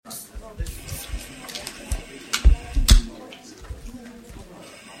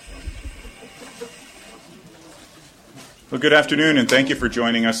Well, good afternoon, and thank you for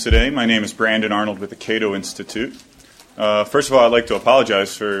joining us today. My name is Brandon Arnold with the Cato Institute. First of all, I'd like to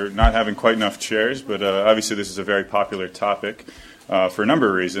apologize for not having quite enough chairs, but obviously this is a very popular topic for a number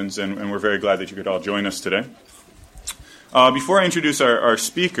of reasons, and we're very glad that you could all join us today. Before I introduce our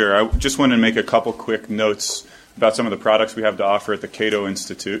speaker, I just want to make a couple quick notes about some of the products we have to offer at the Cato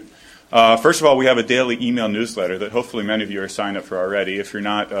Institute. First of all, we have a daily email newsletter that hopefully many of you are signed up for already. If you're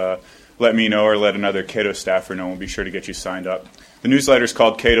not, let me know or let another Cato staffer know. We'll be sure to get you signed up. The newsletter is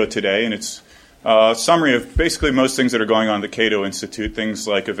called Cato Today, and it's a summary of basically most things that are going on at the Cato Institute, things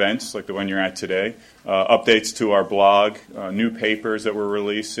like events, like the one you're at today, updates to our blog, new papers that we're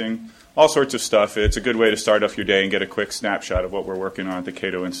releasing, all sorts of stuff. It's a good way to start off your day and get a quick snapshot of what we're working on at the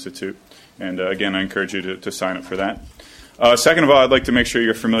Cato Institute. And again, I encourage you to sign up for that. Second of all, I'd like to make sure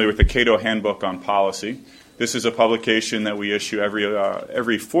you're familiar with the Cato Handbook on Policy. This is a publication that we issue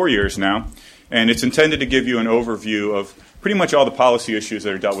every 4 years now, and it's intended to give you an overview of pretty much all the policy issues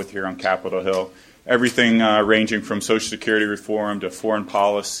that are dealt with here on Capitol Hill. Everything ranging from Social Security reform to foreign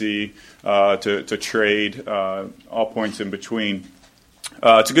policy to trade, all points in between.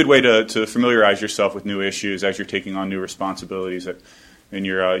 It's a good way to familiarize yourself with new issues as you're taking on new responsibilities in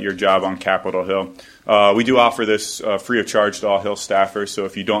your job on Capitol Hill. We do offer this free of charge to all Hill staffers, so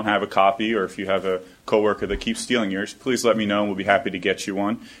if you don't have a copy or if you have a coworker that keeps stealing yours, please let me know and we'll be happy to get you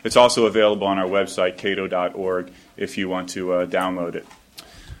one. It's also available on our website, cato.org, if you want to download it.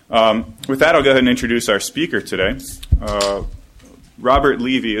 With that, I'll go ahead and introduce our speaker today. Robert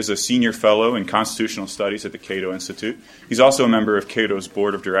Levy is a senior fellow in constitutional studies at the Cato Institute. He's also a member of Cato's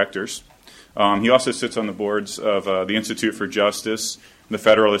board of directors. He also sits on the boards of the Institute for Justice, the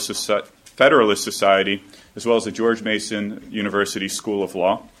Federalist Society, as well as the George Mason University School of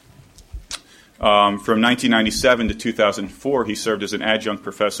Law. From 1997 to 2004, he served as an adjunct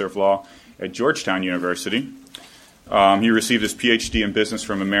professor of law at Georgetown University. He received his PhD in business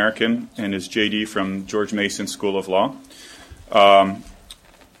from American and his JD from George Mason School of Law.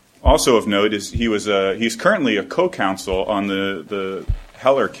 Also of note is he's currently a co-counsel on the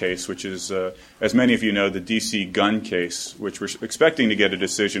Heller case, which is, as many of you know, the D.C. gun case, which we're expecting to get a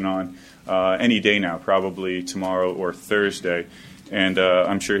decision on any day now, probably tomorrow or Thursday. And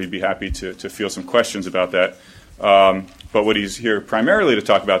I'm sure he'd be happy to field some questions about that. But what he's here primarily to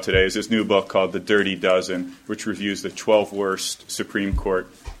talk about today is his new book called The Dirty Dozen, which reviews the 12 worst Supreme Court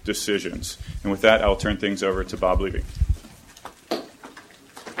decisions. And with that, I'll turn things over to Bob Levy.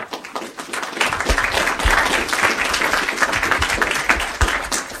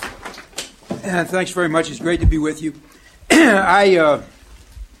 Thanks very much. It's great to be with you.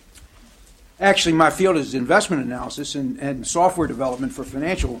 Actually, my field is investment analysis and software development for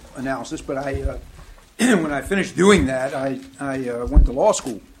financial analysis, but when I finished doing that, I went to law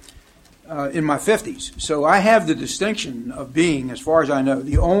school in my 50s. So I have the distinction of being, as far as I know,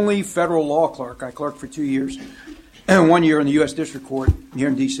 the only federal law clerk. I clerked for 2 years, 1 year in the U.S. District Court here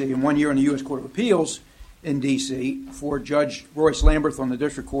in D.C., and 1 year in the U.S. Court of Appeals in D.C. for Judge Royce Lamberth on the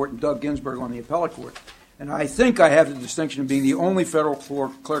District Court and Doug Ginsburg on the Appellate Court. And I think I have the distinction of being the only federal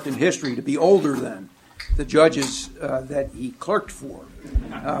clerk in history to be older than the judges that he clerked for,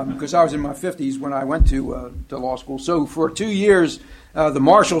 because I was in my 50s when I went to law school. So for 2 years, the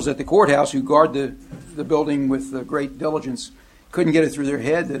marshals at the courthouse who guard the building with great diligence couldn't get it through their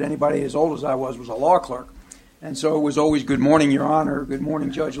head that anybody as old as I was a law clerk. And so it was always, "Good morning, Your Honor," "Good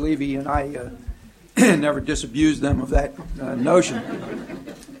morning, Judge Levy," and I never disabused them of that notion.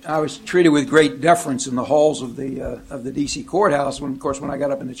 I was treated with great deference in the halls of the D.C. courthouse. When I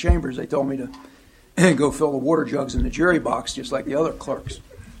got up in the chambers, they told me to go fill the water jugs in the jury box, just like the other clerks.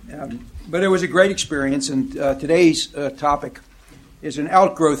 But it was a great experience, and today's topic is an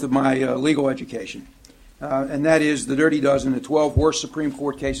outgrowth of my legal education, and that is The Dirty Dozen, the 12 worst Supreme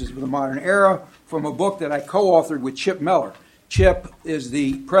Court cases of the modern era, from a book that I co-authored with Chip Miller. Chip is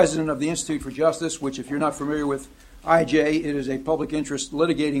the president of the Institute for Justice, which, if you're not familiar with IJ, it is a public interest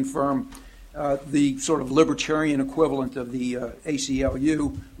litigating firm, the sort of libertarian equivalent of the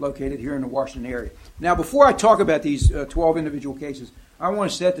ACLU, located here in the Washington area. Now, before I talk about these 12 individual cases, I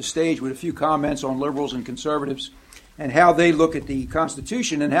want to set the stage with a few comments on liberals and conservatives and how they look at the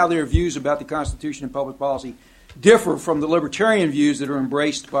Constitution and how their views about the Constitution and public policy differ from the libertarian views that are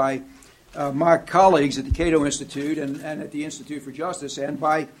embraced by my colleagues at the Cato Institute and at the Institute for Justice, and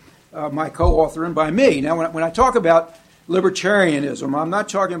by my co-author and by me. Now, when I talk about libertarianism, I'm not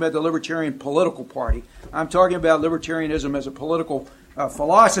talking about the Libertarian Political Party. I'm talking about libertarianism as a political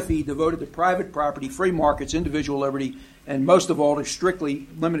philosophy devoted to private property, free markets, individual liberty, and most of all to strictly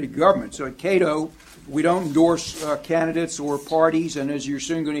limited government. So at Cato, we don't endorse candidates or parties, and as you're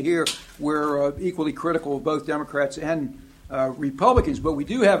soon going to hear, we're equally critical of both Democrats and Republicans, but we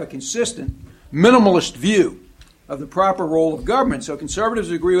do have a consistent minimalist view of the proper role of government. So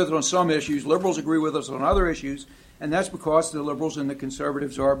conservatives agree with it on some issues, liberals agree with us on other issues, and that's because the liberals and the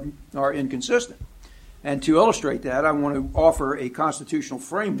conservatives are inconsistent. And to illustrate that, I want to offer a constitutional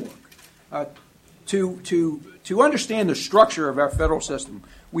framework. To understand the structure of our federal system,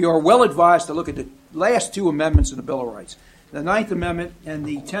 we are well advised to look at the last two amendments of the Bill of Rights, the Ninth Amendment and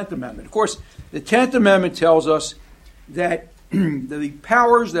the 10th Amendment. Of course, the 10th Amendment tells us that the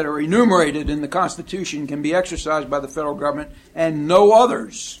powers that are enumerated in the Constitution can be exercised by the federal government and no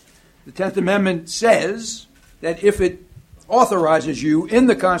others. The 10th Amendment says that if it authorizes you in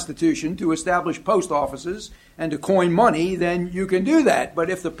the Constitution to establish post offices and to coin money, then you can do that. But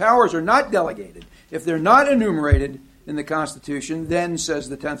if the powers are not delegated, if they're not enumerated in the Constitution, then, says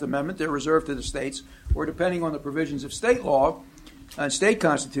the 10th Amendment, they're reserved to the states, or depending on the provisions of state law, state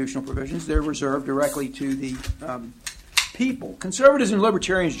constitutional provisions, they're reserved directly to the people. Conservatives and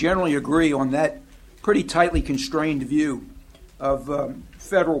libertarians generally agree on that pretty tightly constrained view of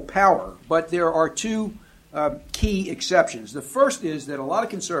federal power, but there are two key exceptions. The first is that a lot of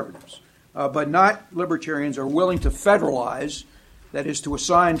conservatives, but not libertarians, are willing to federalize, that is, to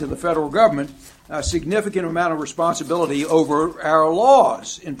assign to the federal government a significant amount of responsibility over our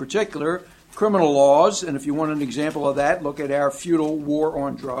laws, in particular criminal laws, and if you want an example of that, look at our feudal war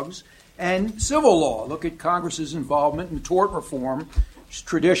on drugs, and civil law. Look at Congress's involvement in tort reform, which is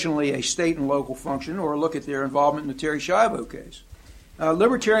traditionally a state and local function, or look at their involvement in the Terry Schiavo case.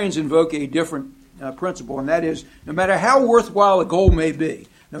 Libertarians invoke a different principle, and that is, no matter how worthwhile a goal may be,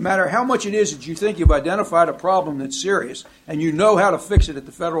 no matter how much it is that you think you've identified a problem that's serious and you know how to fix it at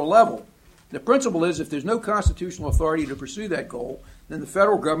the federal level, the principle is if there's no constitutional authority to pursue that goal, then the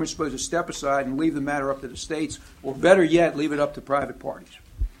federal government is supposed to step aside and leave the matter up to the states, or better yet, leave it up to private parties.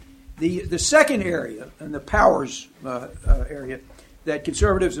 The second area, and the powers area, that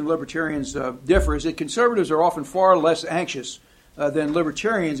conservatives and libertarians differ is that conservatives are often far less anxious than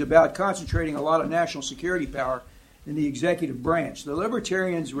libertarians about concentrating a lot of national security power in the executive branch. The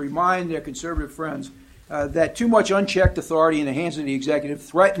libertarians remind their conservative friends that too much unchecked authority in the hands of the executive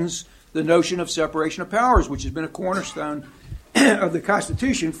threatens the notion of separation of powers, which has been a cornerstone of the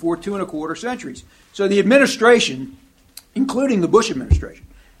Constitution for 2.25 centuries. So the administration, including the Bush administration,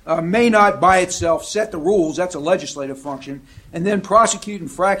 may not by itself set the rules, that's a legislative function, and then prosecute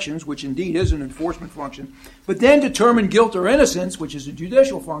infractions, which indeed is an enforcement function, but then determine guilt or innocence, which is a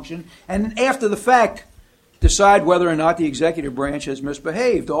judicial function, and after the fact decide whether or not the executive branch has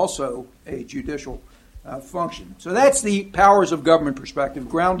misbehaved, also a judicial function. So that's the powers of government perspective,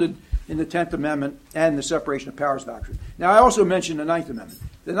 grounded in the 10th Amendment and the separation of powers doctrine. Now, I also mentioned the 9th Amendment.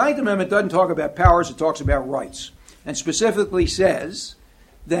 The 9th Amendment doesn't talk about powers, it talks about rights, and specifically says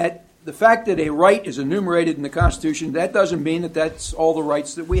that the fact that a right is enumerated in the Constitution, that doesn't mean that that's all the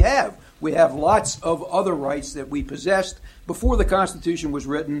rights that we have. We have lots of other rights that we possessed before the Constitution was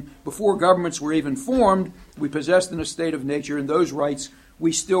written, before governments were even formed. We possessed in a state of nature, and those rights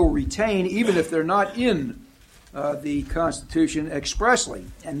we still retain, even if they're not in the Constitution expressly.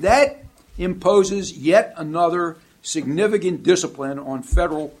 And that imposes yet another significant discipline on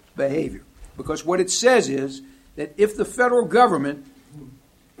federal behavior. Because what it says is that if the federal government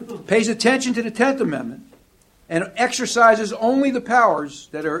pays attention to the 10th Amendment and exercises only the powers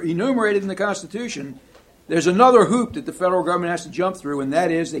that are enumerated in the Constitution, there's another hoop that the federal government has to jump through, and that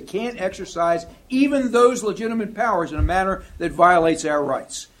is they can't exercise even those legitimate powers in a manner that violates our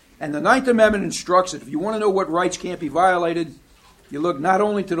rights. And the 9th Amendment instructs that if you want to know what rights can't be violated, you look not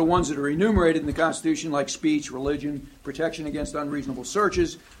only to the ones that are enumerated in the Constitution, like speech, religion, protection against unreasonable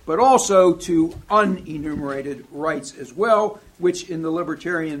searches, but also to unenumerated rights as well, which in the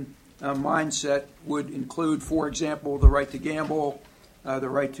libertarian mindset would include, for example, the right to gamble, the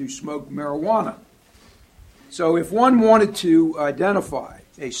right to smoke marijuana. So if one wanted to identify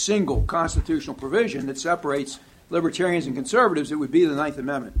a single constitutional provision that separates libertarians and conservatives, it would be the 9th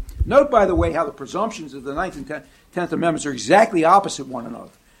Amendment. Note, by the way, how the presumptions of the 9th and 10th Amendments are exactly opposite one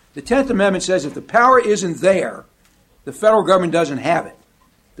another. The 10th Amendment says if the power isn't there, the federal government doesn't have it.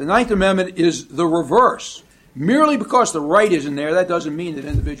 The 9th Amendment is the reverse. Merely because the right isn't there, that doesn't mean that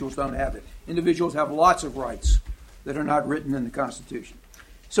individuals don't have it. Individuals have lots of rights that are not written in the Constitution.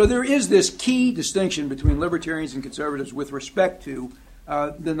 So there is this key distinction between libertarians and conservatives with respect to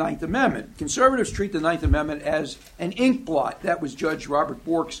the 9th Amendment. Conservatives treat the 9th Amendment as an ink blot. That was Judge Robert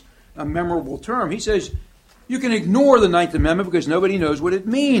Bork's memorable term. He says, You can ignore the Ninth Amendment because nobody knows what it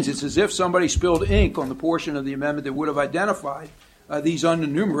means. It's as if somebody spilled ink on the portion of the amendment that would have identified these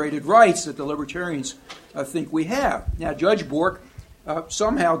unenumerated rights that the libertarians think we have. Now, Judge Bork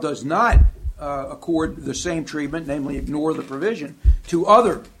somehow does not accord the same treatment, namely ignore the provision, to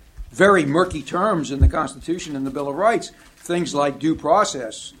other very murky terms in the Constitution and the Bill of Rights, things like due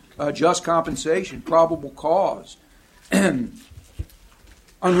process, just compensation, probable cause,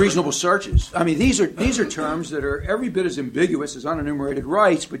 unreasonable searches. I mean, these are terms that are every bit as ambiguous as unenumerated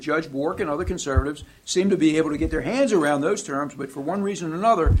rights, but Judge Bork and other conservatives seem to be able to get their hands around those terms, but for one reason or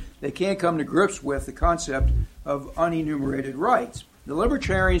another, they can't come to grips with the concept of unenumerated rights. The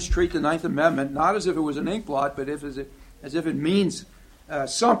libertarians treat the Ninth Amendment not as if it was an ink blot, but as if it means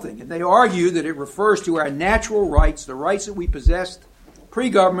something. And they argue that it refers to our natural rights, the rights that we possessed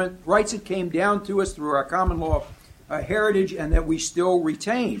pre-government, rights that came down to us through our common law heritage and that we still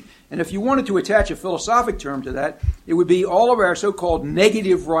retain. And if you wanted to attach a philosophic term to that, it would be all of our so-called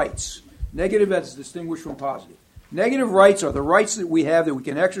negative rights. Negative as distinguished from positive. Negative rights are the rights that we have that we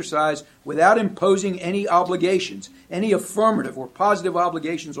can exercise without imposing any obligations, any affirmative or positive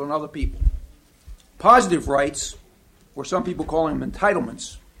obligations on other people. Positive rights, or some people call them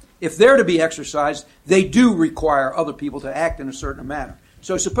entitlements, if they're to be exercised, they do require other people to act in a certain manner.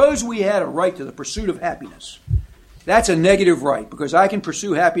 So suppose we had a right to the pursuit of happiness. That's a negative right because I can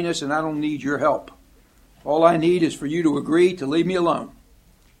pursue happiness and I don't need your help. All I need is for you to agree to leave me alone.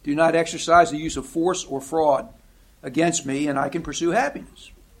 Do not exercise the use of force or fraud against me and I can pursue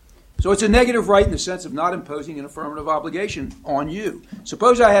happiness. So it's a negative right in the sense of not imposing an affirmative obligation on you.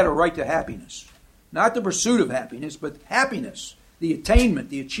 Suppose I had a right to happiness. Not the pursuit of happiness, but happiness, the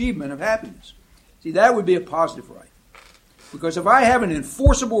attainment, the achievement of happiness. See, that would be a positive right. Because if I have an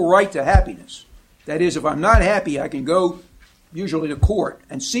enforceable right to happiness, that is, if I'm not happy, I can go usually to court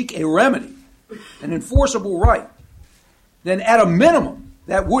and seek a remedy, an enforceable right, then at a minimum,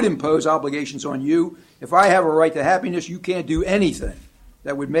 that would impose obligations on you. If I have a right to happiness, you can't do anything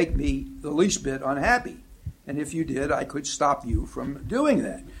that would make me the least bit unhappy. And if you did, I could stop you from doing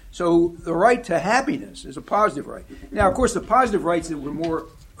that. So the right to happiness is a positive right. Now, of course, the positive rights that we're more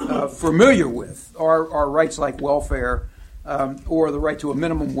familiar with are rights like welfare or the right to a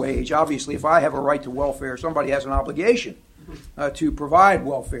minimum wage. Obviously, if I have a right to welfare, somebody has an obligation to provide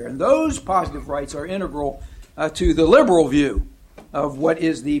welfare. And those positive rights are integral to the liberal view of what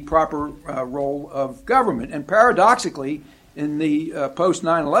is the proper role of government. And paradoxically, in the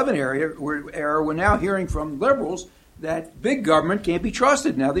post-9/11 era, we're now hearing from liberals that big government can't be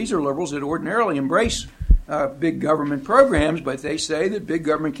trusted. Now, these are liberals that ordinarily embrace big government programs, but they say that big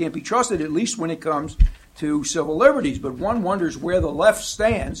government can't be trusted, at least when it comes to civil liberties. But one wonders where the left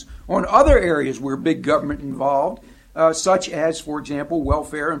stands on other areas where big government involved, such as, for example,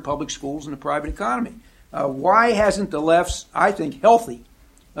 welfare and public schools and the private economy. Why hasn't the left's, I think, healthy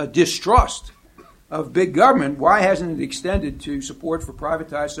distrust of big government, why hasn't it extended to support for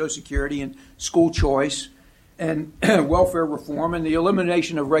privatized Social Security and school choice and welfare reform and the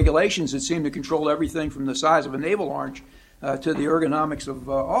elimination of regulations that seem to control everything from the size of a naval launch to the ergonomics of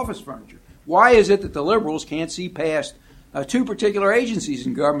office furniture? Why is it that the liberals can't see past two particular agencies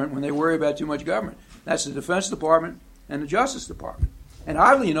in government when they worry about too much government? That's the Defense Department and the Justice Department. And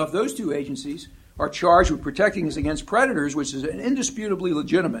oddly enough, those two agencies are charged with protecting us against predators, which is an indisputably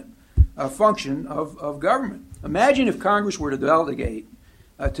legitimate function of government. Imagine if Congress were to delegate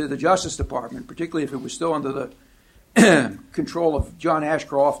to the Justice Department, particularly if it was still under the control of John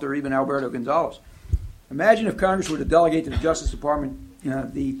Ashcroft or even Alberto Gonzales. Imagine if Congress were to delegate to the Justice Department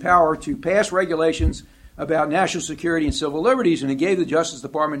the power to pass regulations about national security and civil liberties, and it gave the Justice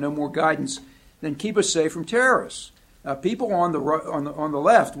Department no more guidance than keep us safe from terrorists. People on the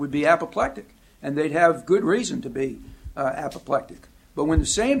left would be apoplectic, and they'd have good reason to be apoplectic. But when the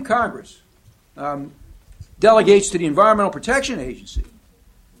same Congress delegates to the Environmental Protection Agency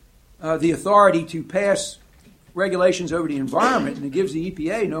the authority to pass regulations over the environment, and it gives the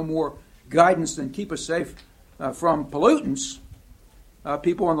EPA no more guidance than keep us safe from pollutants,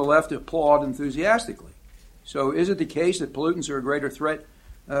 people on the left applaud enthusiastically. So is it the case that pollutants are a greater threat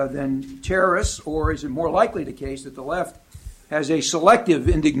than terrorists, or is it more likely the case that the left has a selective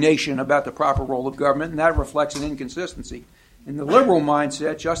indignation about the proper role of government, and that reflects an inconsistency in the liberal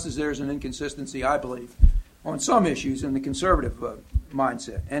mindset, just as there's an inconsistency, I believe, on some issues in the conservative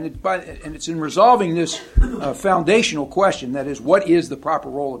mindset. And it's in resolving this foundational question, that is, what is the proper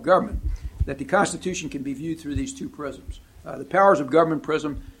role of government, that the Constitution can be viewed through these two prisms. The powers of government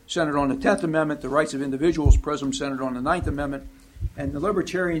prism centered on the 10th Amendment, the rights of individuals prism centered on the 9th Amendment, and the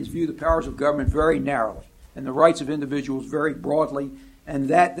libertarians view the powers of government very narrowly and the rights of individuals very broadly And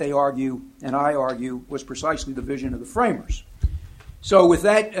that, they argue, and I argue, was precisely the vision of the framers. So with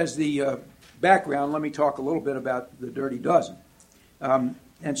that as the background, let me talk a little bit about the Dirty Dozen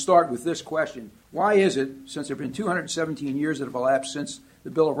and start with this question. Why is it, since there have been 217 years that have elapsed since the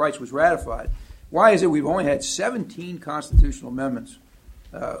Bill of Rights was ratified, why is it we've only had 17 constitutional amendments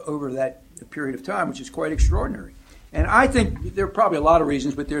over that period of time, which is quite extraordinary? And I think there are probably a lot of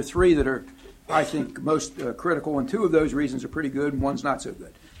reasons, but there are three that are, I think, most critical, and two of those reasons are pretty good and one's not so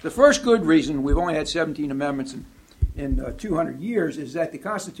good. The first good reason we've only had 17 amendments in 200 years is that the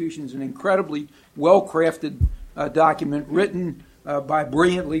Constitution is an incredibly well-crafted document written by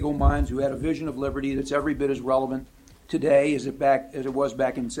brilliant legal minds who had a vision of liberty that's every bit as relevant today as it was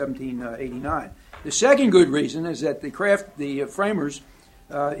back in 1789. The second good reason is that the framers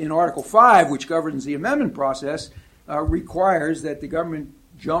in Article 5, which governs the amendment process, requires that the government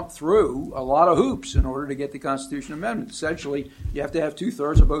jump through a lot of hoops in order to get the Constitution amendment. Essentially, you have to have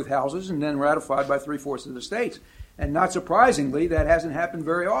 2/3 of both houses and then ratified by 3/4 of the states. And not surprisingly, that hasn't happened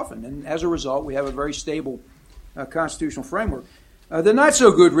very often. And as a result, we have a very stable constitutional framework. The not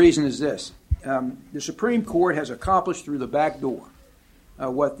so good reason is this. The Supreme Court has accomplished through the back door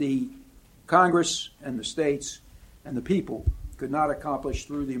what the Congress and the states and the people could not accomplish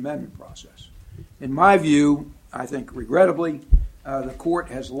through the amendment process. In my view, I think regrettably, the court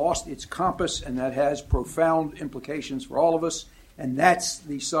has lost its compass, and that has profound implications for all of us. And that's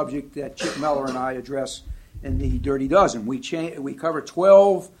the subject that Chip Meller and I address in the Dirty Dozen. We cover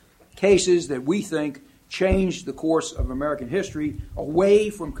 12 cases that we think changed the course of American history away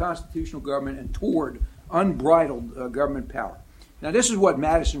from constitutional government and toward unbridled government power. Now, this is what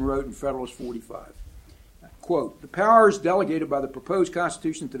Madison wrote in Federalist 45. Quote, "The powers delegated by the proposed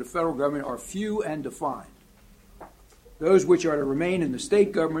Constitution to the federal government are few and defined. Those which are to remain in the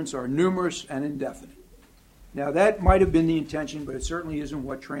state governments are numerous and indefinite." Now, that might have been the intention, but it certainly isn't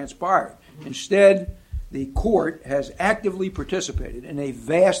what transpired. Instead, the court has actively participated in a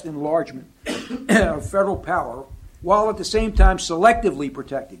vast enlargement of federal power, while at the same time selectively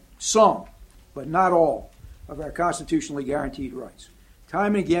protecting some, but not all, of our constitutionally guaranteed rights.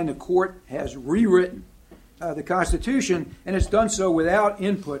 Time and again, the court has rewritten the Constitution, and it's done so without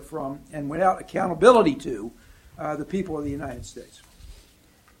input from and without accountability to the people of the United States.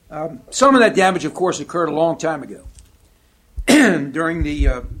 Some of that damage, of course, occurred a long time ago. During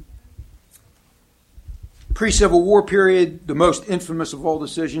the pre-Civil War period, the most infamous of all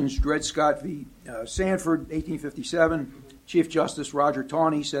decisions, Dred Scott v. Sanford, 1857, Chief Justice Roger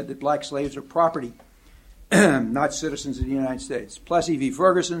Taney said that black slaves are property, not citizens of the United States. Plessy v.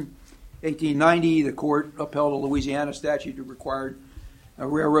 Ferguson, 1890, the court upheld a Louisiana statute that required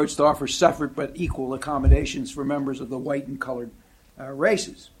railroads to offer separate but equal accommodations for members of the white and colored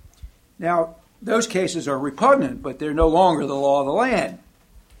races. Now, those cases are repugnant, but they're no longer the law of the land.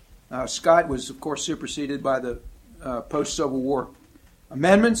 Scott was, of course, superseded by the post-Civil War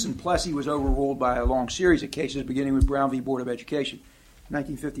amendments, and Plessy was overruled by a long series of cases, beginning with Brown v. Board of Education,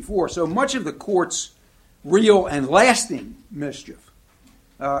 1954. So much of the court's real and lasting mischief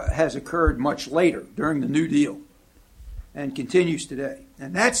has occurred much later, during the New Deal, and continues today.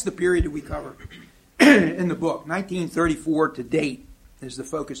 And that's the period that we cover in the book. 1934 to date is the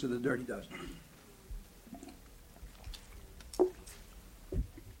focus of the Dirty Dozen.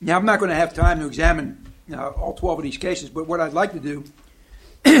 Now, I'm not going to have time to examine all 12 of these cases, but what I'd like to do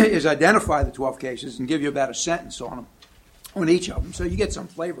is identify the 12 cases and give you about a sentence on them, on each of them, so you get some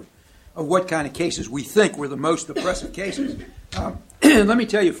flavor of what kind of cases we think were the most oppressive cases. Let me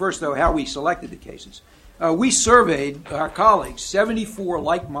tell you first, though, how we selected the cases. We surveyed our colleagues, 74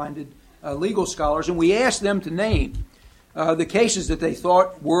 like-minded legal scholars, and we asked them to name the cases that they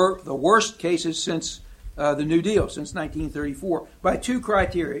thought were the worst cases since the New Deal, since 1934, by two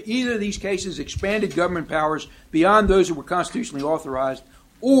criteria. Either these cases expanded government powers beyond those that were constitutionally authorized,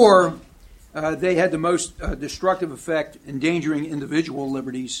 or they had the most destructive effect, endangering individual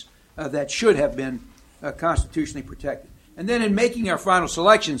liberties that should have been constitutionally protected. And then in making our final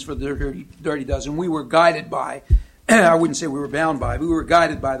selections for the Dirty Dozen, we were guided by, I wouldn't say we were bound by, we were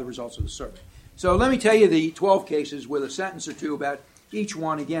guided by the results of the survey. So let me tell you the 12 cases with a sentence or two about each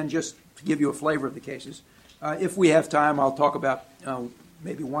one, again, just to give you a flavor of the cases. If we have time, I'll talk about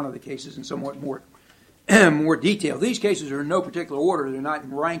maybe one of the cases in somewhat more detail. These cases are in no particular order. They're not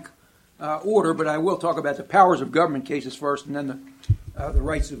in rank order, but I will talk about the powers of government cases first, and then the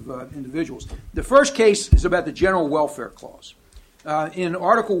rights of individuals. The first case is about the General Welfare Clause. In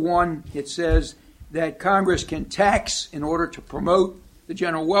Article 1, it says that Congress can tax in order to promote the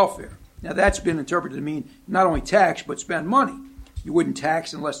general welfare. Now, that's been interpreted to mean not only tax, but spend money. You wouldn't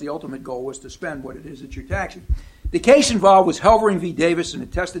tax unless the ultimate goal was to spend what it is that you're taxing. The case involved was Helvering v. Davis, and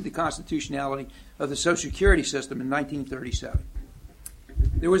it tested the constitutionality of the Social Security system in 1937.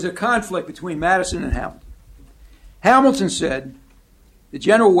 There was a conflict between Madison and Hamilton. Hamilton said the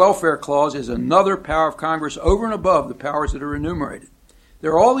General Welfare Clause is another power of Congress over and above the powers that are enumerated.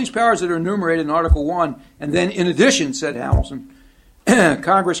 There are all these powers that are enumerated in Article 1, and then in addition, said Hamilton,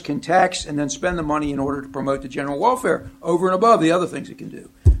 Congress can tax and then spend the money in order to promote the general welfare over and above the other things it can do.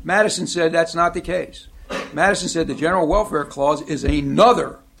 Madison said that's not the case. Madison said the General Welfare Clause is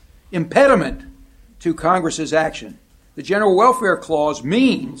another impediment to Congress's action. The General Welfare Clause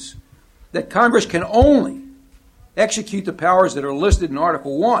means that Congress can only execute the powers that are listed in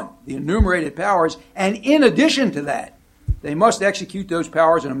Article 1, the enumerated powers, and in addition to that, they must execute those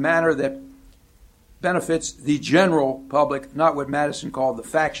powers in a manner that benefits the general public, not what Madison called the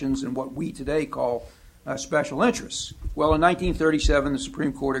factions and what we today call special interests. Well, in 1937, the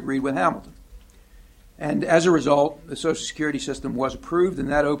Supreme Court agreed with Hamilton. And as a result, the Social Security system was approved,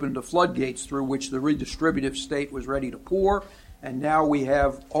 and that opened the floodgates through which the redistributive state was ready to pour. And now we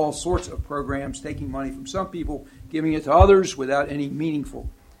have all sorts of programs taking money from some people, giving it to others without any meaningful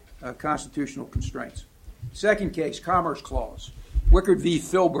constitutional constraints. Second case, Commerce Clause. Wickard v.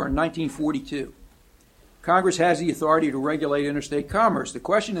 Filburn, 1942. Congress has the authority to regulate interstate commerce. The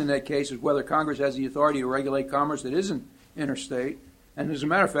question in that case is whether Congress has the authority to regulate commerce that isn't interstate, and as a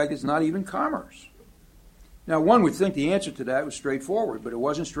matter of fact, it's not even commerce. Now, one would think the answer to that was straightforward, but it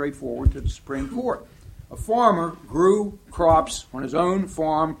wasn't straightforward to the Supreme Court. A farmer grew crops on his own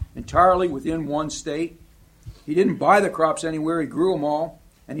farm entirely within one state. He didn't buy the crops anywhere, he grew them all,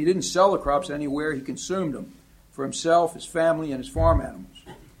 and he didn't sell the crops anywhere, he consumed them for himself, his family, and his farm animals.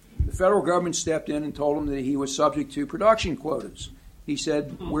 The federal government stepped in and told him that he was subject to production quotas. He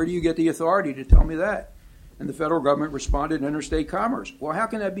said, "Where do you get the authority to tell me that?" And the federal government responded, "Interstate commerce." Well, how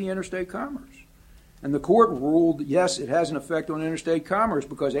can that be interstate commerce? And the court ruled, yes, it has an effect on interstate commerce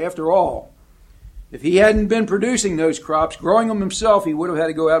because, after all, if he hadn't been producing those crops, growing them himself, he would have had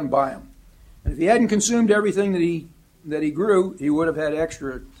to go out and buy them. And if he hadn't consumed everything that he grew, he would have had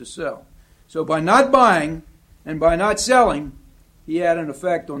extra to sell. So by not buying and by not selling, he had an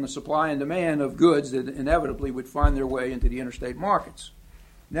effect on the supply and demand of goods that inevitably would find their way into the interstate markets.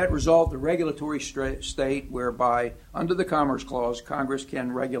 Net result, the regulatory state whereby, under the Commerce Clause, Congress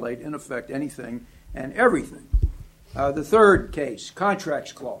can regulate, in effect, anything and everything. The third case,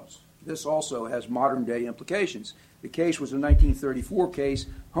 Contracts Clause. This also has modern-day implications. The case was a 1934 case,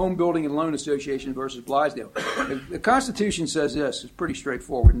 Home Building and Loan Association versus Blisdale. The Constitution says this. It's pretty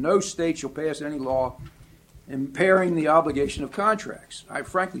straightforward. No state shall pass any law impairing the obligation of contracts. I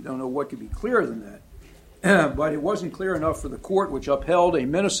frankly don't know what could be clearer than that. But it wasn't clear enough for the court, which upheld a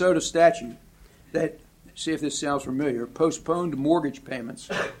Minnesota statute that, see if this sounds familiar, postponed mortgage payments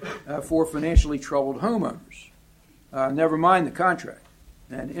for financially troubled homeowners. Never mind the contract.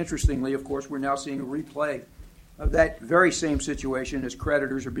 And interestingly, of course, we're now seeing a replay of that very same situation as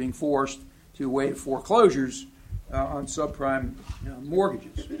creditors are being forced to waive foreclosures on subprime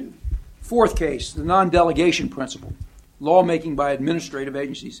mortgages. Fourth case, the non-delegation principle, lawmaking by administrative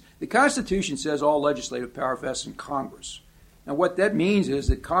agencies. The Constitution says all legislative power vests in Congress. Now, what that means is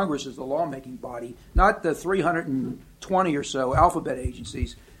that Congress is the lawmaking body, not the 320 or so alphabet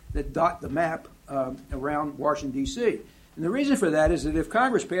agencies that dot the map around Washington, D.C. And the reason for that is that if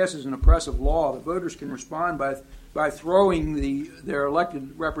Congress passes an oppressive law, the voters can respond by throwing their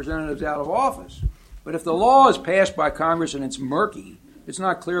elected representatives out of office. But if the law is passed by Congress and it's murky, it's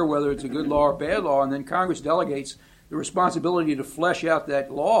not clear whether it's a good law or bad law, and then Congress delegates the responsibility to flesh out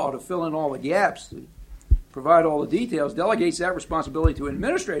that law, to fill in all the gaps, to provide all the details, delegates that responsibility to an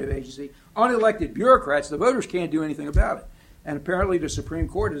administrative agency, unelected bureaucrats. The voters can't do anything about it. And apparently the Supreme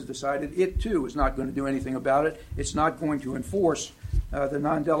Court has decided it, too, is not going to do anything about it. It's not going to enforce the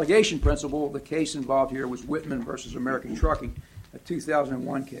non-delegation principle. The case involved here was Whitman versus American Trucking, a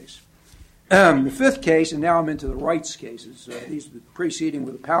 2001 case. The fifth case, and now I'm into the rights cases. These are the preceding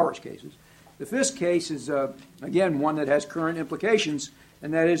with the powers cases. The fifth case is, again, one that has current implications,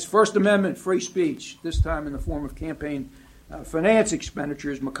 and that is First Amendment free speech, this time in the form of campaign finance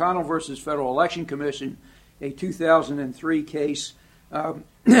expenditures. McConnell versus Federal Election Commission, a 2003 case.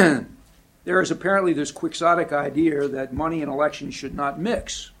 There is apparently this quixotic idea that money and elections should not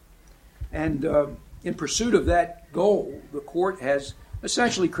mix. And in pursuit of that goal, the court has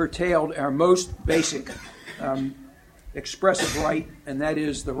essentially curtailed our most basic expressive right, and that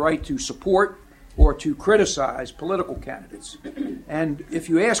is the right to support or to criticize political candidates. And if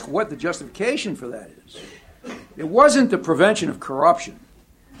you ask what the justification for that is, it wasn't the prevention of corruption.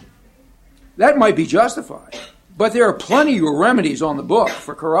 That might be justified, but there are plenty of remedies on the book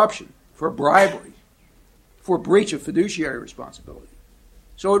for corruption, for bribery, for breach of fiduciary responsibility.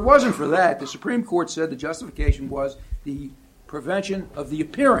 So it wasn't for that. The Supreme Court said the justification was the prevention of the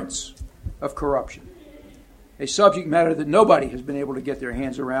appearance of corruption, a subject matter that nobody has been able to get their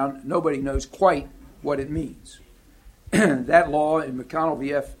hands around. Nobody knows quite what it means. That law in McConnell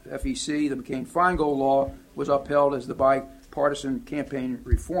v. FEC, the McCain-Feingold law, was upheld as the Bipartisan Campaign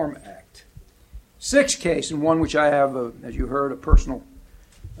Reform Act. Sixth case, and one which I have, as you heard, a personal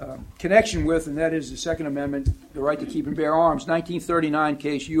connection with, and that is the Second Amendment, the right to keep and bear arms, 1939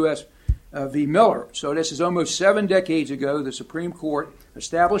 case U.S. v. Miller. So this is almost 7 decades ago. The Supreme Court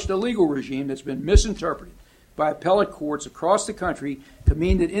established a legal regime that's been misinterpreted by appellate courts across the country to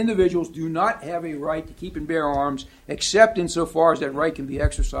mean that individuals do not have a right to keep and bear arms except insofar as that right can be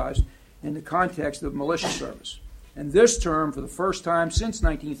exercised in the context of militia service. And this term, for the first time since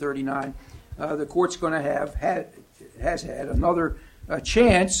 1939, the court's going to has had another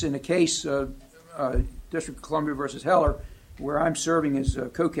chance in the case District of Columbia versus Heller, where I'm serving as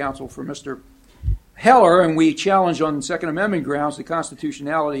co-counsel for Mr. Heller, and we challenge on Second Amendment grounds the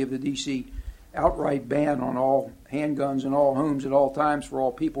constitutionality of the D.C. outright ban on all handguns in all homes at all times for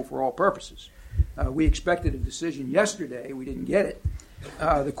all people for all purposes. We expected a decision yesterday. We didn't get it.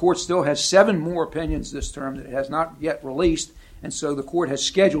 The court still has 7 more opinions this term that it has not yet released, and so the court has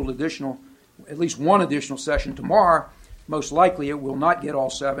scheduled at least one additional session tomorrow. Most likely it will not get all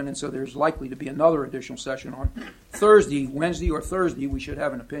 7, and so there's likely to be another additional session on Wednesday or Thursday. We should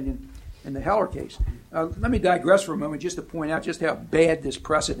have an opinion in the Heller case. Let me digress for a moment just to point out just how bad this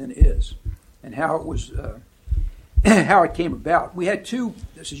precedent is and how it was, how it came about. We had 2.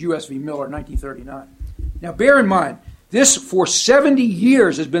 This is U.S. v. Miller, 1939. Now, bear in mind, this for 70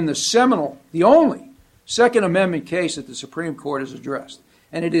 years has been the only Second Amendment case that the Supreme Court has addressed,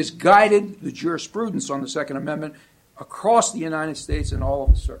 and it has guided the jurisprudence on the Second Amendment across the United States and all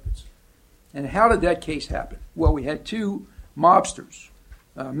of the circuits. And how did that case happen? Well, we had 2 mobsters,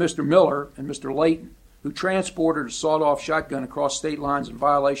 Mr. Miller and Mr. Layton, who transported a sawed-off shotgun across state lines in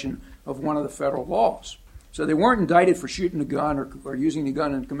violation of one of the federal laws. So they weren't indicted for shooting a gun or using the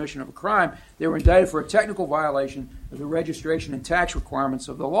gun in the commission of a crime. They were indicted for a technical violation of the registration and tax requirements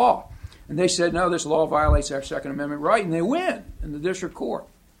of the law. And they said, no, this law violates our Second Amendment right, and they win in the district court.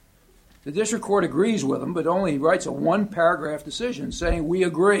 The district court agrees with them, but only writes a 1-paragraph decision saying, we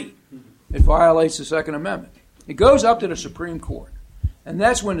agree. It violates the Second Amendment. It goes up to the Supreme Court. And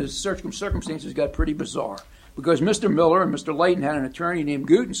that's when the circumstances got pretty bizarre, because Mr. Miller and Mr. Layton had an attorney named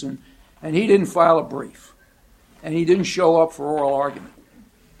Gutenson, and he didn't file a brief. And he didn't show up for oral argument.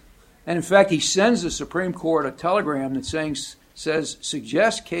 And in fact, he sends the Supreme Court a telegram that says,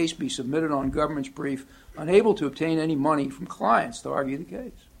 suggest case be submitted on government's brief, unable to obtain any money from clients to argue the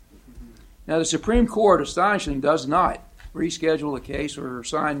case. Now, the Supreme Court, astonishingly, does not reschedule the case or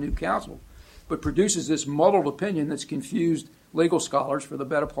assign new counsel, but produces this muddled opinion that's confused legal scholars for the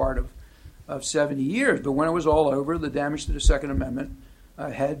better part of 70 years. But when it was all over, the damage to the Second Amendment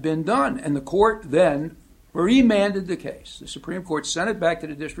had been done. And the court then remanded the case. The Supreme Court sent it back to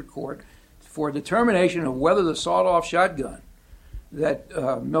the district court for a determination of whether the sawed-off shotgun that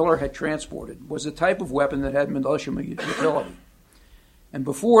Miller had transported was the type of weapon that had militia utility. And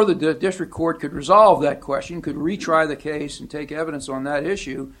before the district court could resolve that question, could retry the case and take evidence on that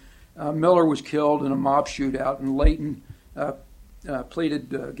issue, Miller was killed in a mob shootout, and Layton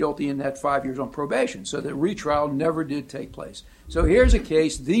pleaded guilty and had 5 years on probation. So the retrial never did take place. So here's a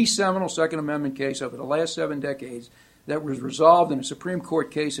case, the seminal Second Amendment case over the last 7 decades, that was resolved in a Supreme Court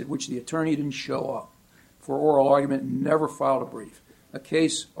case at which the attorney didn't show up for oral argument and never filed a brief. A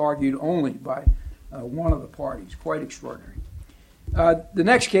case argued only by one of the parties. Quite extraordinary. The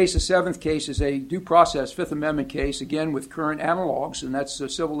next case, the 7th case, is a due process Fifth Amendment case, again with current analogs, and that's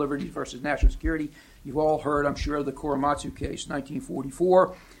civil liberties versus national security. You've all heard, I'm sure, of the Korematsu case,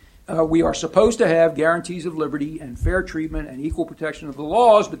 1944. We are supposed to have guarantees of liberty and fair treatment and equal protection of the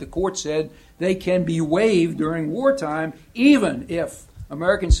laws, but the court said they can be waived during wartime even if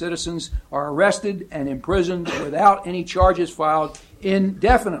American citizens are arrested and imprisoned without any charges filed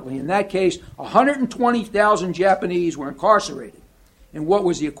indefinitely. In that case, 120,000 Japanese were incarcerated in what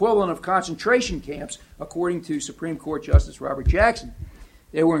was the equivalent of concentration camps, according to Supreme Court Justice Robert Jackson.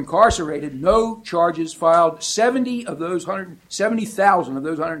 They were incarcerated, no charges filed. 70,000 of those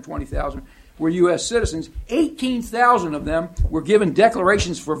 120,000 were U.S. citizens. 18,000 of them were given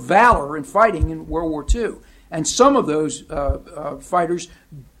declarations for valor in fighting in World War II. And some of those fighters,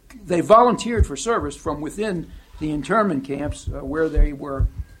 they volunteered for service from within the internment camps where they were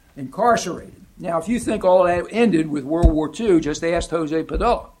incarcerated. Now, if you think all that ended with World War II, just ask Jose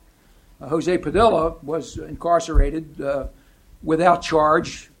Padilla. Jose Padilla was incarcerated without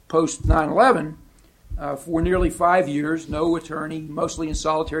charge post 9/11 for nearly 5 years, no attorney, mostly in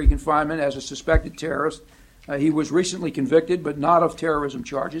solitary confinement as a suspected terrorist. He was recently convicted, but not of terrorism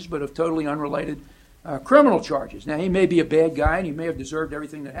charges, but of totally unrelated criminal charges. Now, he may be a bad guy, and he may have deserved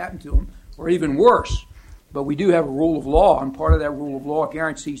everything that happened to him, or even worse. But we do have a rule of law, and part of that rule of law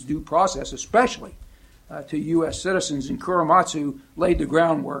guarantees due process, especially to U.S. citizens. And Korematsu laid the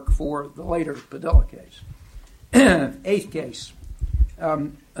groundwork for the later Padilla case. Eighth case,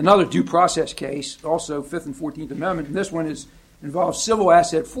 another due process case, also Fifth and 14th Amendment, and this one involves civil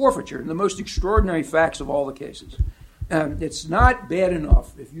asset forfeiture, and the most extraordinary facts of all the cases. It's not bad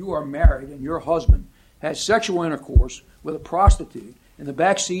enough if you are married and your husband has sexual intercourse with a prostitute in the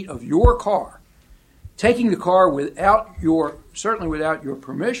back seat of your car, taking the car certainly without your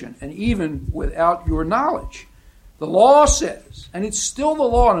permission, and even without your knowledge. The law says, and it's still the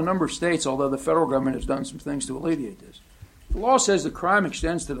law in a number of states, although the federal government has done some things to alleviate this, the law says the crime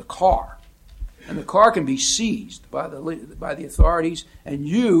extends to the car, and the car can be seized by the authorities, and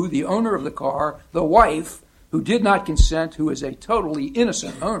you, the owner of the car, the wife, who did not consent, who is a totally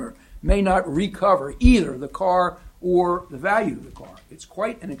innocent owner, may not recover either the car or the value of the car. It's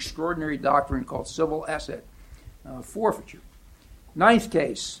quite an extraordinary doctrine called civil asset forfeiture. Ninth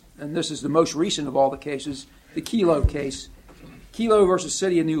case, and this is the most recent of all the cases, the Kelo case. Kelo versus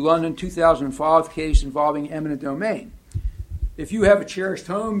City of New London, 2005 case involving eminent domain. If you have a cherished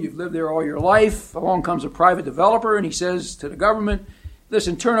home, you've lived there all your life, along comes a private developer and he says to the government,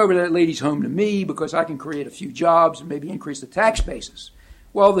 listen, turn over that lady's home to me because I can create a few jobs and maybe increase the tax basis.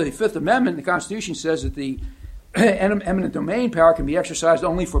 Well, the Fifth Amendment, the Constitution says that the eminent domain power can be exercised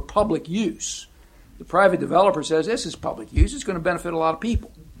only for public use. The private developer says this is public use, it's going to benefit a lot of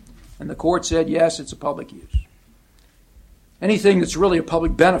people. And the court said, yes, it's a public use. Anything that's really a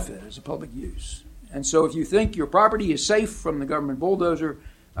public benefit is a public use. And so if you think your property is safe from the government bulldozer,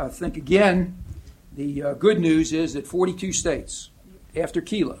 think again. The good news is that 42 states, after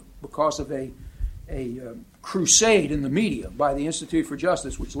Kelo, because of a crusade in the media by the Institute for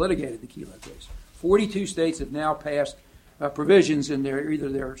Justice, which litigated the Kelo case, 42 states have now passed provisions in either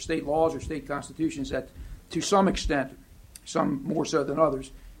their state laws or state constitutions that, to some extent, some more so than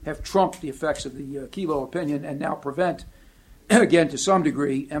others, have trumped the effects of the Kelo opinion and now prevent, again, to some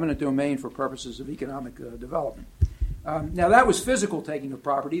degree, eminent domain for purposes of economic development. Now, that was physical taking of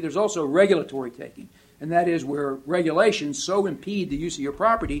property. There's also regulatory taking, and that is where regulations so impede the use of your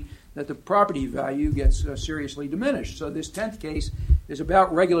property that the property value gets seriously diminished. So this 10th case is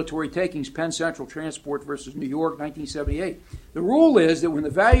about regulatory takings, Penn Central Transport versus New York, 1978. The rule is that when the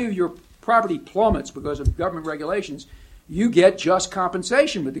value of your property plummets because of government regulations, you get just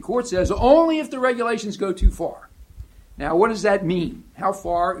compensation. But the court says only if the regulations go too far. Now, what does that mean? How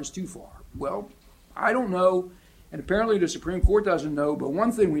far is too far? Well, I don't know, and apparently the Supreme Court doesn't know, but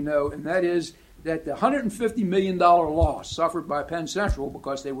one thing we know, and that is that the $150 million loss suffered by Penn Central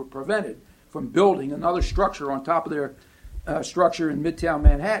because they were prevented from building another structure on top of their structure in Midtown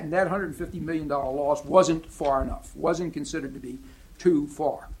Manhattan, that $150 million loss wasn't far enough, wasn't considered to be too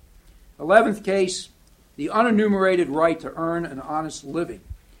far. 11th case, the unenumerated right to earn an honest living.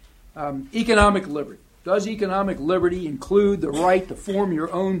 Economic liberty. Does economic liberty include the right to form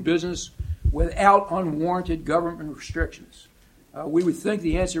your own business without unwarranted government restrictions? We would think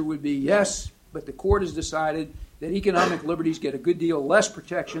the answer would be yes, but the court has decided that economic liberties get a good deal less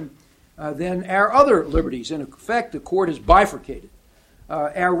protection than our other liberties. In effect, the court has bifurcated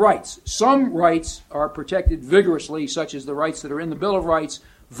our rights. Some rights are protected vigorously, such as the rights that are in the Bill of Rights,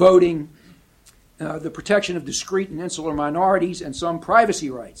 voting, the protection of discrete and insular minorities, and some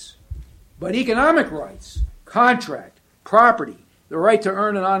privacy rights. But economic rights, contract, property, the right to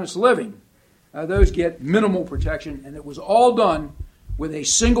earn an honest living, those get minimal protection, and it was all done with a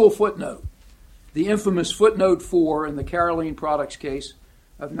single footnote, the infamous footnote 4 in the Caroline Products case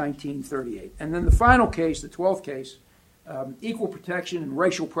of 1938. And then the final case, the 12th case, equal protection and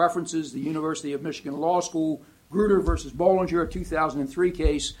racial preferences, the University of Michigan Law School, Grutter versus Bollinger, a 2003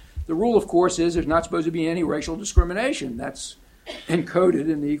 case. The rule, of course, is there's not supposed to be any racial discrimination. That's encoded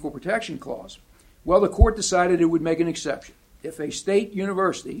in the Equal Protection Clause. Well, the court decided it would make an exception. If a state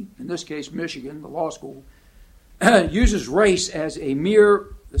university, in this case Michigan, the law school, uses race as a mere,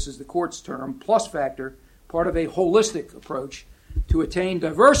 this is the court's term, plus factor, part of a holistic approach to attain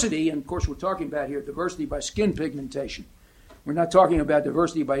diversity, and of course we're talking about here diversity by skin pigmentation. We're not talking about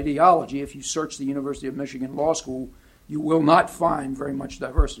diversity by ideology. If you search the University of Michigan Law School, you will not find very much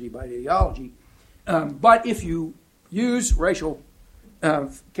diversity by ideology. But if you use racial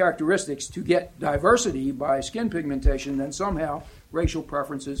characteristics to get diversity by skin pigmentation, then somehow racial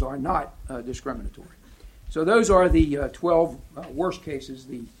preferences are not discriminatory. So those are the 12 worst cases,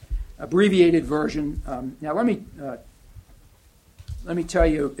 the abbreviated version. Now, let me tell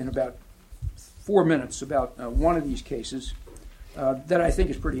you in about 4 minutes about one of these cases that I think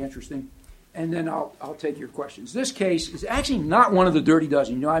is pretty interesting, and then I'll take your questions. This case is actually not one of the dirty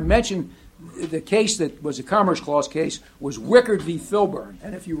dozen. You know, I mentioned the case that was a Commerce Clause case was Wickard v. Filburn,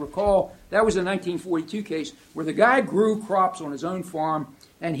 and if you recall, that was a 1942 case where the guy grew crops on his own farm,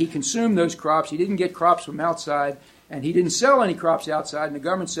 and he consumed those crops. He didn't get crops from outside, and he didn't sell any crops outside, and the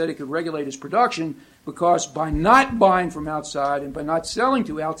government said it could regulate his production because by not buying from outside and by not selling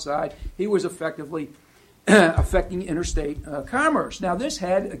to outside, he was effectively affecting interstate commerce. Now, this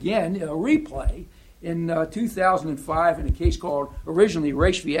had, again, a replay in 2005 in a case called originally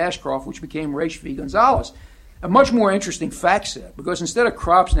Raich v. Ashcroft, which became Raich v. Gonzalez. A much more interesting fact set, because instead of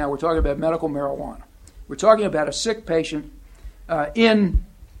crops now, we're talking about medical marijuana. We're talking about a sick patient in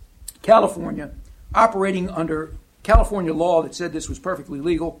California operating under California law that said this was perfectly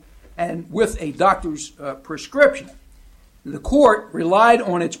legal and with a doctor's prescription. The court relied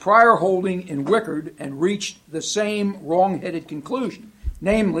on its prior holding in Wickard and reached the same wrong-headed conclusion,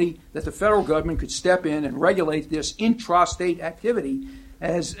 namely that the federal government could step in and regulate this intrastate activity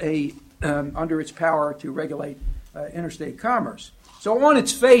as under its power to regulate interstate commerce. So on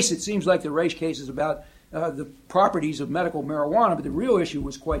its face, it seems like the Raich case is about the properties of medical marijuana, but the real issue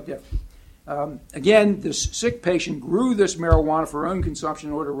was quite different. Again, this sick patient grew this marijuana for her own consumption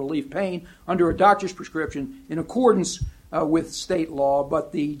in order to relieve pain under a doctor's prescription in accordance with state law,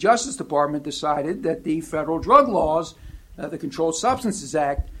 but the Justice Department decided that the federal drug laws, the Controlled Substances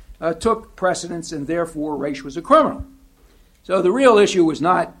Act, took precedence, and therefore Raich was a criminal. So the real issue was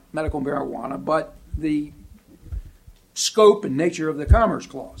not medical marijuana, but the scope and nature of the Commerce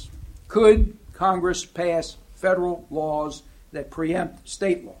Clause. Could Congress pass federal laws that preempt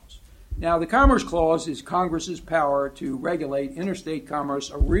state laws? Now, the Commerce Clause is Congress's power to regulate interstate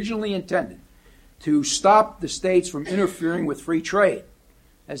commerce, originally intended to stop the states from interfering with free trade,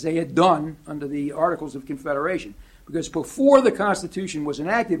 as they had done under the Articles of Confederation. Because before the Constitution was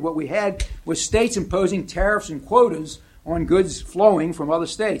enacted, what we had was states imposing tariffs and quotas on goods flowing from other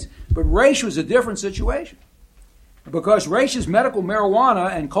states. But Raich was a different situation, because Raich's medical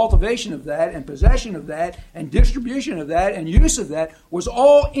marijuana and cultivation of that and possession of that and distribution of that and use of that was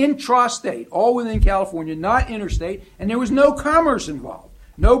all intrastate, all within California, not interstate, and there was no commerce involved.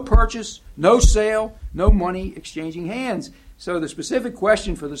 No purchase, no sale, no money exchanging hands. So the specific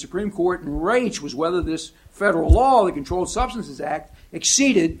question for the Supreme Court in Raich was whether this federal law, the Controlled Substances Act,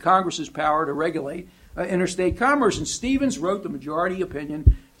 exceeded Congress's power to regulate interstate commerce. And Stevens wrote the majority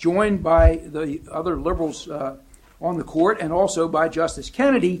opinion, joined by the other liberals on the court and also by Justice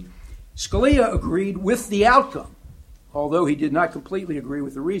Kennedy. Scalia agreed with the outcome, although he did not completely agree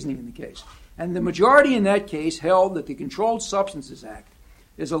with the reasoning in the case. And the majority in that case held that the Controlled Substances Act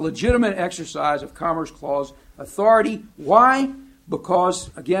is a legitimate exercise of Commerce Clause authority. Why? Because,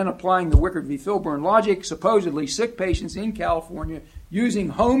 again, applying the Wickard v. Filburn logic, supposedly sick patients in California using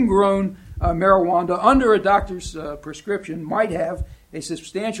homegrown marijuana under a doctor's prescription might have a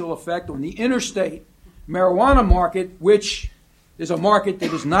substantial effect on the interstate marijuana market, which is a market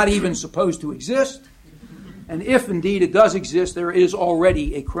that is not even supposed to exist. And if indeed it does exist, there is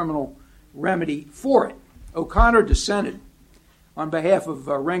already a criminal remedy for it. O'Connor dissented on behalf of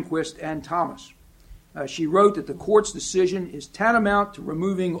Rehnquist and Thomas. She wrote that the court's decision is tantamount to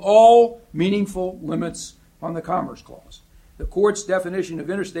removing all meaningful limits on the Commerce Clause. The court's definition of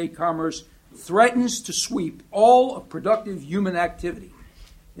interstate commerce threatens to sweep all of productive human activity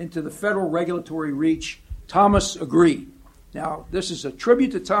into the federal regulatory reach. Thomas agreed. Now, this is a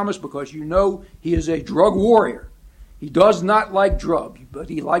tribute to Thomas because you know he is a drug warrior. He does not like drugs, but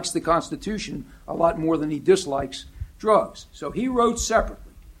he likes the Constitution a lot more than he dislikes drugs. So he wrote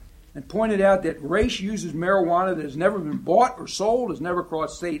separately and pointed out that Raich uses marijuana that has never been bought or sold, has never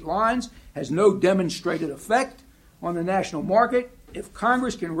crossed state lines, has no demonstrated effect on the national market. If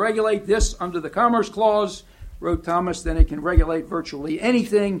Congress can regulate this under the Commerce Clause, wrote Thomas, then it can regulate virtually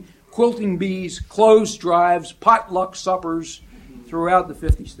anything: quilting bees, clothes drives, potluck suppers throughout the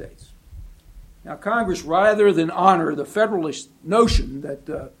 50 states. Now, Congress, rather than honor the Federalist notion that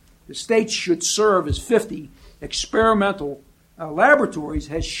the states should serve as 50 experimental laboratories,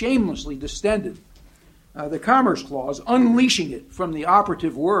 has shamelessly distended the Commerce Clause, unleashing it from the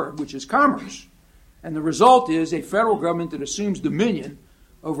operative word, which is commerce. And the result is a federal government that assumes dominion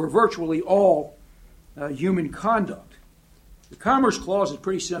over virtually all human conduct. The Commerce Clause is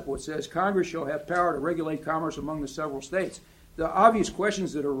pretty simple. It says Congress shall have power to regulate commerce among the several states. The obvious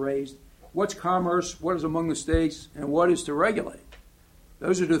questions that are raised: what's commerce, what is among the states, and what is to regulate?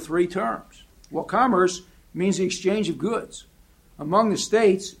 Those are the three terms. Well, commerce means the exchange of goods among the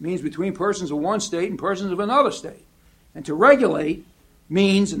states means between persons of one state and persons of another state. And to regulate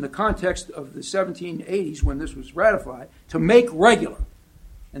means, in the context of the 1780s when this was ratified, to make regular.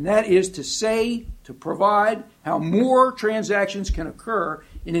 And that is to say, to provide how more transactions can occur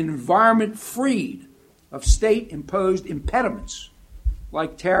in an environment freed of state-imposed impediments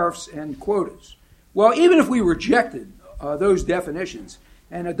like tariffs and quotas. Well, even if we rejected those definitions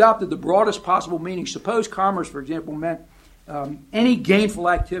and adopted the broadest possible meaning, suppose commerce, for example, meant any gainful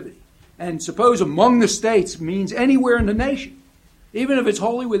activity, and suppose among the states means anywhere in the nation, even if it's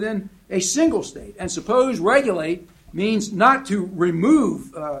wholly within a single state, and suppose regulate means not to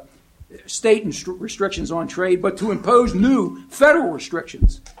remove state restrictions on trade, but to impose new federal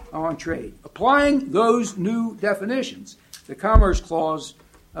restrictions on trade. Applying those new definitions, the Commerce Clause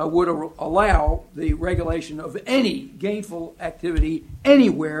would allow the regulation of any gainful activity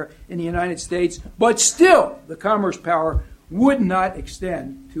anywhere in the United States, but still the commerce power would not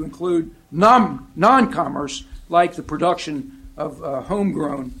extend to include non-commerce like the production of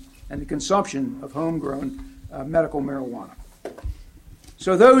homegrown and the consumption of homegrown medical marijuana.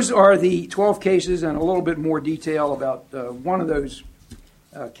 So those are the 12 cases and a little bit more detail about one of those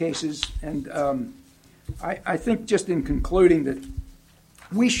cases. And I think just in concluding that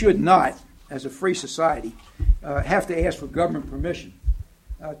we should not, as a free society, have to ask for government permission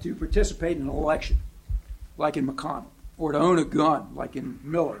to participate in an election, like in McConnell, or to own a gun, like in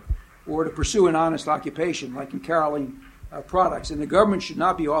Miller, or to pursue an honest occupation, like in Caroline Products. And the government should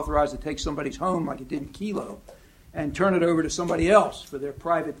not be authorized to take somebody's home, like it did in Kelo, and turn it over to somebody else for their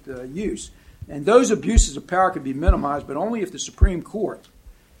private use. And those abuses of power can be minimized, but only if the Supreme Court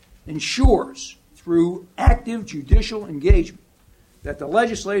ensures, through active judicial engagement, that the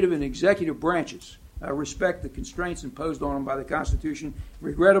legislative and executive branches respect the constraints imposed on them by the Constitution.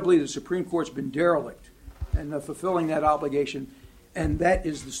 Regrettably, the Supreme Court's been derelict in fulfilling that obligation, and that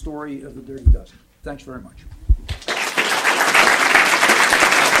is the story of the Dirty Dozen. Thanks very much.